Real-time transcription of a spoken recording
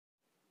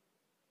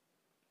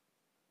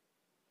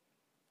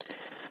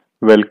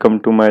Welcome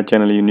to my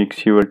channel Unique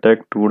Civil Tech.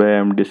 Today I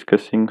am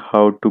discussing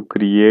how to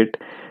create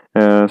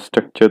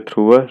structure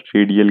through a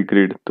radial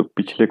grid. तो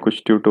पिछले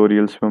कुछ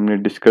tutorials में हमने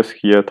discuss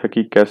किया था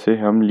कि कैसे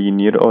हम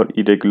लीनियर और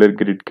इरेगुलर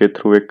ग्रिड के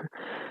थ्रू एक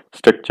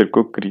स्ट्रक्चर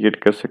को क्रिएट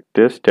कर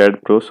सकते हैं स्टैड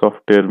प्रो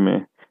सॉफ्टवेयर में।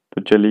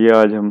 तो चलिए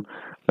आज हम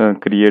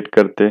क्रिएट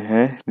करते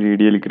हैं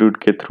रेडियल ग्रिड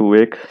के थ्रू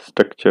एक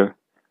स्ट्रक्चर।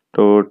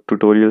 तो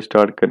ट्यूटोरियल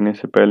स्टार्ट करने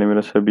से पहले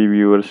मेरा सभी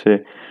व्यूअर से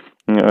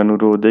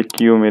अनुरोध है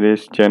कि वो मेरे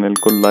इस चैनल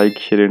को लाइक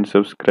शेयर एंड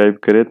सब्सक्राइब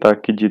करें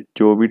ताकि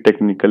जो भी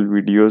टेक्निकल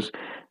वीडियोस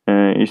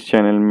इस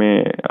चैनल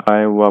में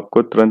आए वो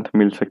आपको तुरंत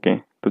मिल सकें।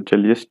 तो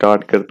चलिए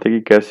स्टार्ट करते हैं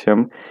कि कैसे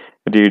हम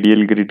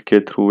रेडियल ग्रिड के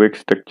थ्रू एक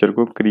स्ट्रक्चर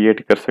को क्रिएट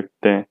कर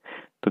सकते हैं।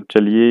 तो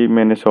चलिए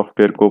मैंने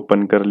सॉफ्टवेयर को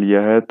ओपन कर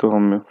लिया है। तो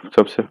हम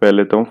सबसे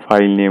पहले तो हम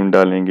फाइल नेम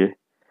डालेंगे।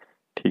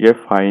 ठीक है,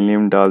 फाइल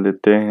नेम डाल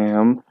देते हैं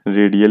हम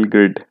रेडियल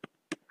ग्रिड।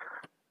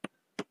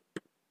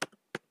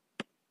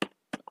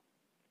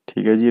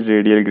 ठीक है जी,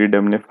 रेडियल ग्रिड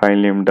हमने फाइल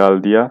नेम डाल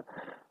दिया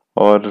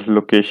और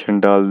लोकेशन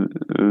डाल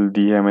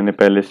दी है मैंने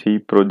पहले से ही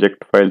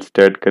प्रोजेक्ट फाइल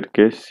स्टैड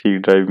करके सी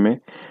ड्राइव में।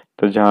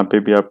 तो जहाँ पे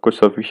भी आपको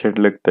सफिशिएंट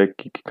लगता है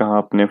कि कहाँ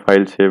अपने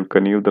फाइल सेव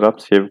करनी है उधर आप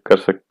सेव कर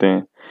सकते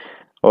हैं।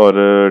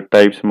 और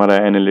टाइप्स हमारा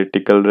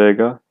एनालिटिकल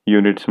रहेगा,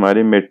 यूनिट्स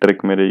हमारी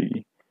मेट्रिक में रहेगी।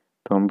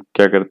 तो हम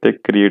क्या करते हैं,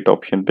 क्रिएट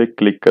ऑप्शन पे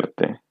क्लिक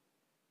करते हैं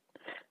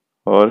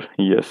और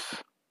यस।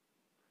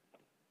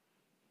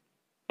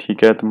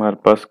 ठीक है, तुम्हारे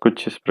पास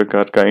कुछ इस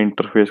प्रकार का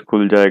इंटरफेस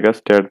खुल जाएगा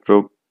STAAD pro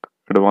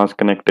advance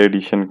connect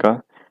addition का।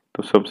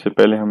 तो सबसे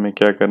पहले हमें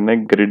क्या करना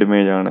है, ग्रिड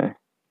में जाना है।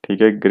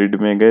 ठीक है, ग्रिड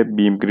में गए,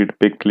 बीम ग्रिड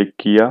पे क्लिक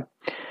किया।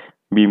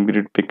 बीम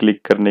ग्रिड पे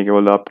क्लिक करने के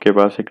बाद आपके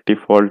पास एक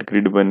डिफॉल्ट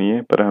ग्रिड बनी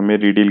है, पर हमें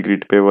रेडियल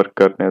ग्रिड पे वर्क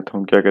करना है। तो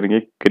हम क्या करेंगे,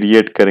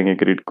 क्रिएट करेंगे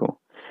ग्रिड को।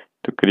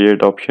 तो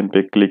क्रिएट ऑप्शन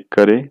पे क्लिक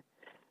करें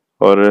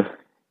और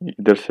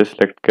इधर से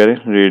सिलेक्ट करें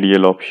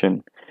रेडियल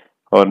ऑप्शन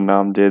और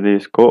नाम दे दे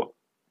इसको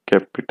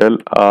कैपिटल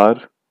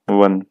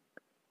R1।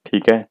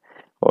 ठीक है,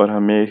 और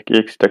हमें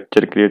एक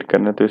स्ट्रक्चर क्रिएट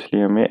करना है तो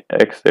इसलिए हमें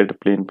एक्स जेड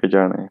प्लेन पे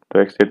जाना है। तो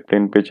एक्स जेड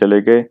प्लेन पे चले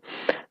गए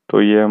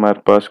तो ये हमारे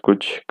पास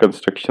कुछ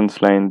कंस्ट्रक्शन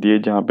लाइन दिए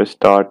जहाँ पे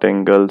start,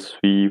 angle,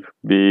 SVEEP,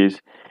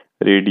 base,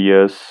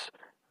 radius,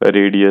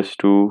 radius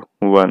two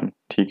 1।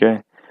 ठीक है,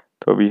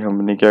 तो अभी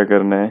हमने क्या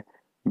करना है,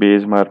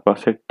 बेस हमारे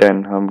पास है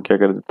 10, हम क्या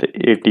कर देते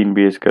हैं 18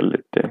 बेस कर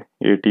लेते हैं।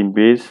 18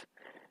 बेस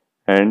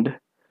एंड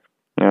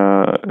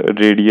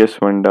रेडियस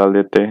 1 डाल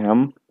देते हैं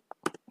हम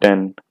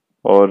 10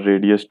 और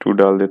रेडियस 2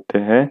 डाल देते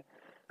हैं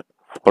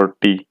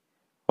 40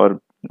 और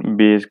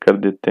बेस कर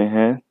देते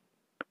हैं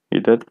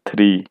इधर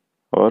 3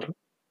 और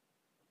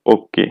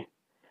ओके।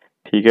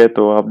 ठीक है,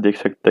 तो आप देख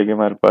सकते हैं कि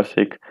हमारे पास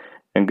एक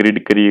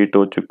ग्रिड क्रिएट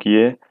हो चुकी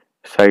है।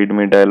 साइड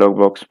में डायलॉग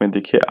बॉक्स में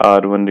देखिए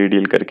R1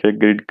 रेडियल करके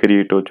ग्रिड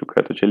क्रिएट हो चुका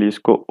है। तो चलिए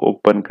इसको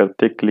ओपन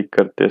करते, क्लिक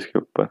करते हैं इसके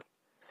ऊपर।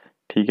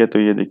 ठीक है, तो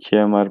ये देखिए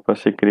हमारे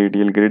पास एक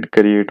रेडियल ग्रिड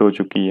क्रिएट हो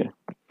चुकी है।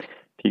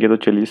 ठीक है, तो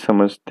चलिए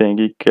समझते हैं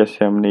कि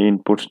कैसे हमने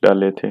इनपुट्स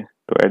डाले थे।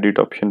 तो एडिट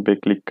ऑप्शन पे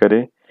क्लिक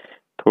करें,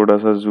 थोड़ा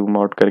सा जूम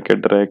आउट करके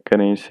ड्रैग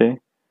करें इसे।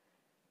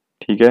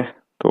 ठीक है,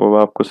 तो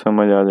अब आपको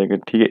समझ आ जाएगा।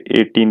 ठीक है,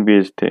 18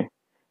 बेस थे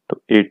तो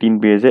 18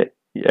 बेस है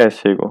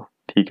ऐसे को।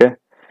 ठीक है,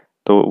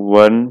 तो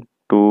 1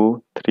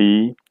 2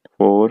 3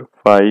 4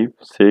 5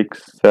 6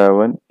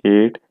 7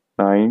 8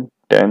 9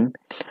 10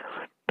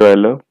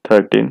 12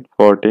 13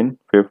 14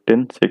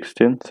 15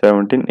 16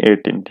 17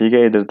 18। ठीक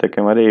है, इधर तक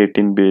हमारे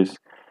 18 बेस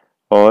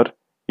और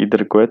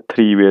इधर को है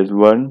 3 बेस,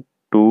 1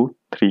 2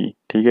 3।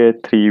 ठीक है,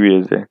 3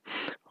 बेस है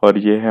और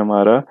ये है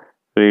हमारा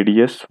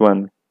रेडियस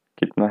 1।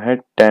 कितना है,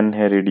 10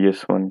 है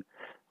रेडियस 1।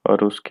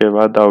 और उसके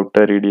बाद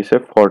आउटर रेडियस है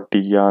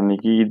 40, यानी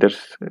कि इधर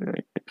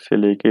से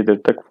लेके इधर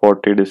तक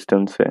 40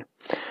 डिस्टेंस है।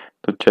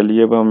 तो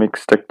चलिए अब हम एक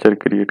स्ट्रक्चर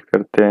क्रिएट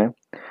करते हैं।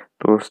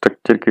 तो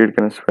स्ट्रक्चर क्रिएट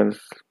करने से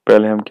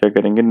पहले हम क्या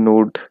करेंगे,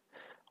 नोड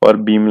और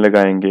बीम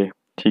लगाएंगे।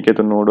 ठीक है,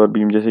 तो नोड और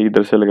बीम जैसे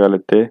इधर से लगा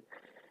लेते हैं।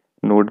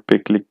 नोड पे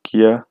क्लिक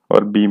किया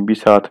और बीम भी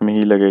साथ में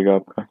ही लगेगा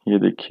आपका। ये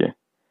देखिए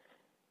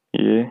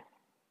ये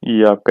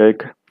ये आपका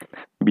एक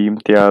बीम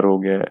तैयार हो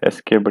गया है।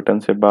 एस्केप बटन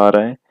से बाहर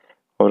आए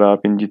और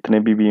आप इन जितने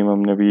भी बीम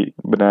हमने भी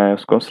बनाया है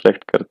उसको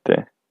सिलेक्ट करते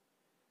हैं।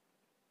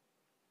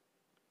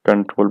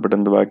 कंट्रोल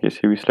बटन दबा के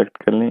इसे भी सिलेक्ट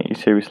कर लें,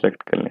 इसे भी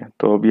सिलेक्ट कर लें।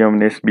 तो अभी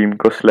हमने इस बीम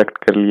को सिलेक्ट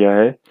कर लिया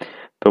है।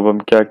 तो अब हम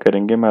क्या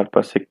करेंगे, हमारे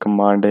पास एक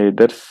कमांड है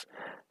इधर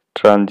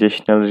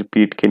ट्रांजिशनल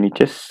रिपीट के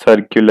नीचे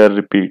सर्कुलर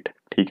रिपीट।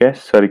 ठीक है,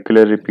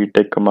 सर्कुलर रिपीट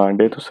एक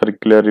कमांड है। तो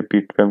सर्कुलर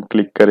रिपीट पे हम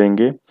क्लिक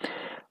करेंगे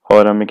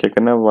और हमें क्या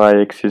करना है,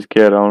 वाई एक्सिस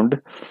के अराउंड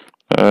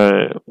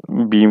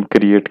बीम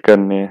क्रिएट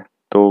करने हैं।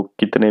 तो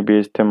कितने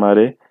बेस थे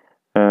हमारे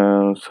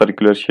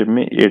सर्कुलर शेप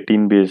में,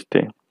 18 बेस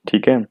थे।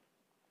 ठीक है,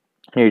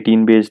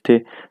 18 बेस थे।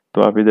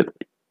 तो आप इधर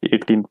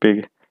 18 पे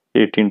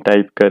 18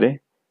 टाइप करें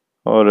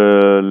और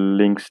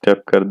लिंक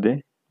स्टेप कर दें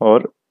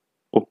और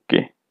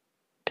ओके।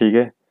 ठीक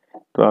है,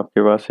 तो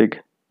आपके पास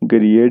एक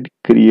ग्रिड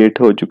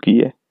क्रिएट हो चुकी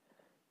है।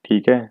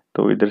 ठीक है,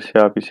 तो इधर से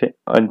आप इसे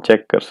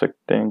अनचेक कर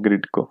सकते हैं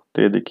ग्रिड को।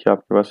 तो ये देखिए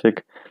आपके पास एक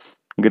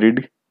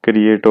ग्रिड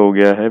क्रिएट हो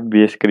गया है,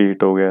 बेस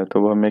क्रिएट हो गया है।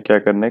 तो हमें क्या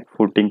करना है,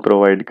 फुटिंग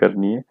प्रोवाइड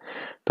करनी है।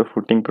 तो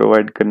फुटिंग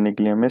प्रोवाइड करने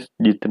के लिए हमें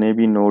जितने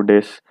भी नोड है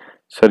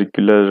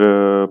सर्कुलर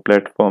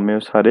प्लेटफॉर्म है वो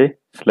सारे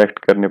सिलेक्ट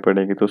करने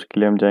पड़ेंगे। तो उसके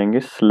लिए हम जाएंगे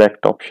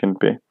सिलेक्ट ऑप्शन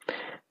पे।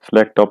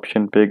 सिलेक्ट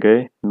ऑप्शन पे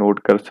गए, नोड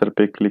कर्सर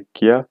पे क्लिक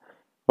किया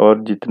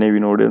और जितने भी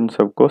नोड हैं उन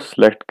सबको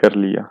सिलेक्ट कर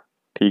लिया।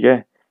 ठीक है,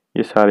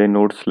 ये सारे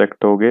नोड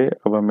सिलेक्ट हो गए।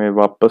 अब हमें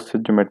वापस से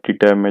ज्योमेट्री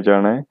टैब में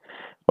जाना है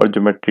और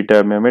ज्योमेट्री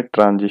टैब में हमें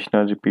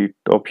ट्रांजिशनल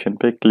रिपीट ऑप्शन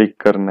पे क्लिक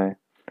करना है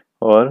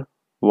और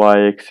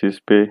वाई एक्सिस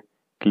पे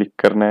क्लिक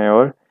करना है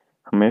और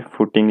हमें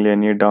फुटिंग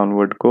लेनी है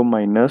डाउनवर्ड को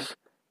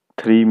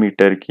 -3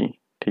 मीटर की।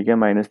 ठीक है,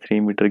 -3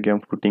 मीटर की हम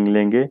फुटिंग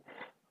लेंगे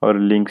और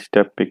लिंक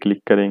स्टेप पे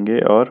क्लिक करेंगे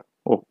और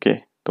ओके।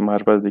 तो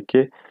हमारे पास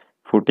देखिए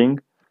फुटिंग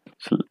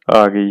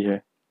आ गई है।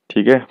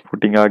 ठीक है,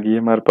 फुटिंग आ गई है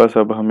हमारे पास।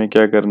 अब हमें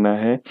क्या करना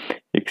है,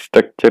 एक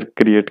स्ट्रक्चर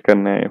क्रिएट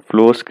करना है,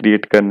 फ्लोर्स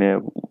क्रिएट करने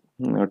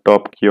हैं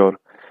टॉप की ओर।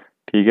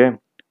 ठीक है,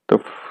 तो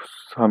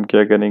हम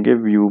क्या करेंगे,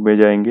 व्यू में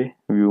जाएंगे।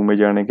 व्यू में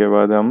जाने के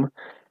बाद हम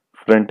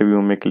फ्रंट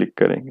व्यू में क्लिक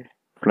करेंगे।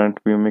 फ्रंट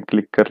व्यू में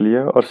क्लिक कर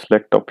लिया और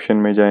सिलेक्ट ऑप्शन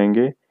में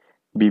जाएंगे,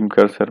 बीम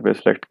कर्सर पे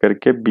सिलेक्ट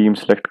करके बीम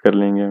सिलेक्ट कर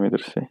लेंगे हम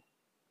इधर से।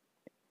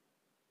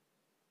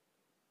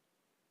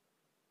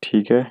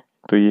 ठीक है,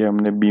 तो ये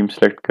हमने बीम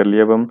सेलेक्ट कर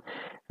लिया। अब हम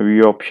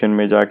व्यू ऑप्शन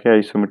में जाके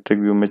आइसोमेट्रिक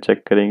व्यू में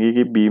चेक करेंगे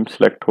कि बीम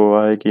सेलेक्ट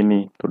हुआ है कि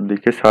नहीं। तो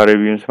देखिए सारे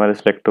बीम्स हमारे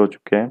सेलेक्ट हो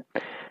चुके हैं।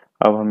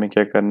 अब हमें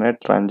क्या करना है,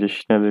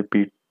 ट्रांजिशनल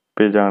रिपीट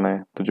पे जाना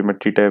है। तो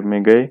ज्योमेट्री टैब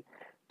में गए,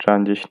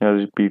 ट्रांजिशनल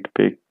रिपीट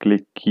पे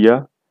क्लिक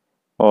किया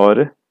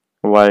और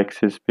वाई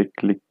एक्सिस पे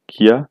क्लिक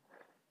किया।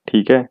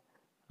 ठीक है,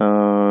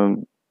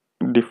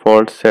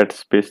 default set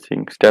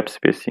spacing, step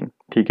spacing.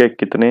 ठीक है,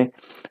 कितने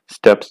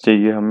स्टेप्स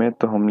चाहिए हमें,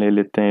 तो हम ले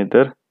लेते हैं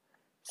इधर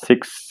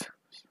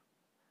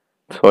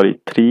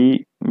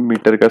 3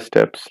 मीटर का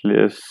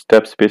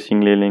स्टेप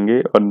स्पेसिंग ले लेंगे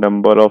और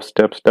नंबर ऑफ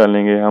स्टेप्स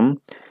डालेंगे हम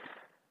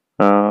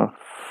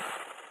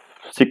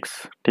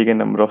 6। ठीक है,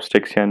 नंबर ऑफ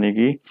स्टेप्स यानी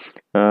कि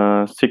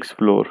 6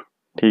 फ्लोर।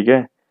 ठीक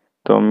है,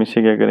 तो हम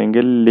इसे क्या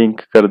करेंगे,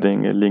 लिंक कर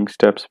देंगे। लिंक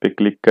स्टेप्स पे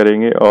क्लिक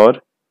करेंगे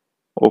और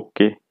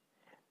ओके।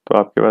 तो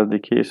आपके पास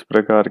देखिए इस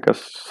प्रकार का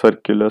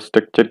सर्कुलर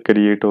स्ट्रक्चर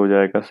क्रिएट हो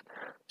जाएगा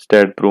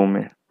स्टैड प्रो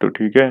में। तो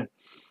ठीक है,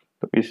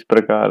 तो इस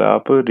प्रकार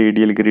आप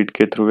रेडियल ग्रिड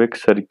के थ्रू एक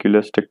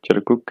सर्कुलर स्ट्रक्चर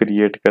को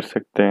क्रिएट कर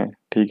सकते हैं।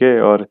 ठीक है,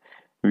 और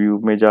व्यू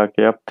में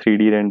जाके आप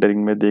 3D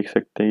रेंडरिंग में देख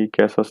सकते हैं कि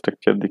कैसा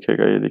स्ट्रक्चर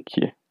दिखेगा। ये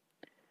देखिए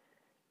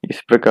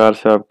इस प्रकार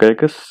से आपका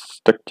एक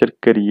स्ट्रक्चर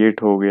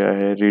क्रिएट हो गया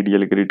है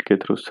रेडियल ग्रिड के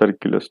थ्रू,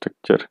 सर्कुलर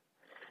स्ट्रक्चर।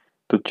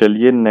 तो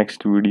चलिए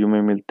नेक्स्ट वीडियो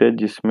में मिलते हैं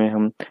जिसमें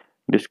हम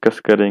डिस्कस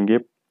करेंगे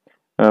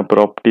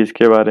प्रॉपर्टीज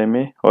के बारे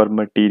में और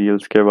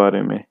मटेरियल्स के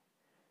बारे में।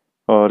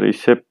 और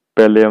इससे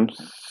पहले हम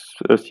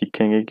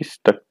सीखेंगे कि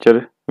स्ट्रक्चर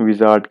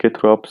विजार्ड के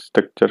थ्रू आप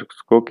स्ट्रक्चर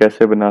को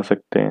कैसे बना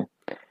सकते हैं।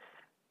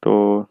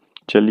 तो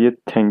चलिए,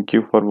 thank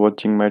you for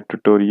watching my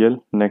tutorial.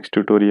 Next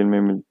tutorial में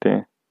मिलते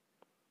हैं।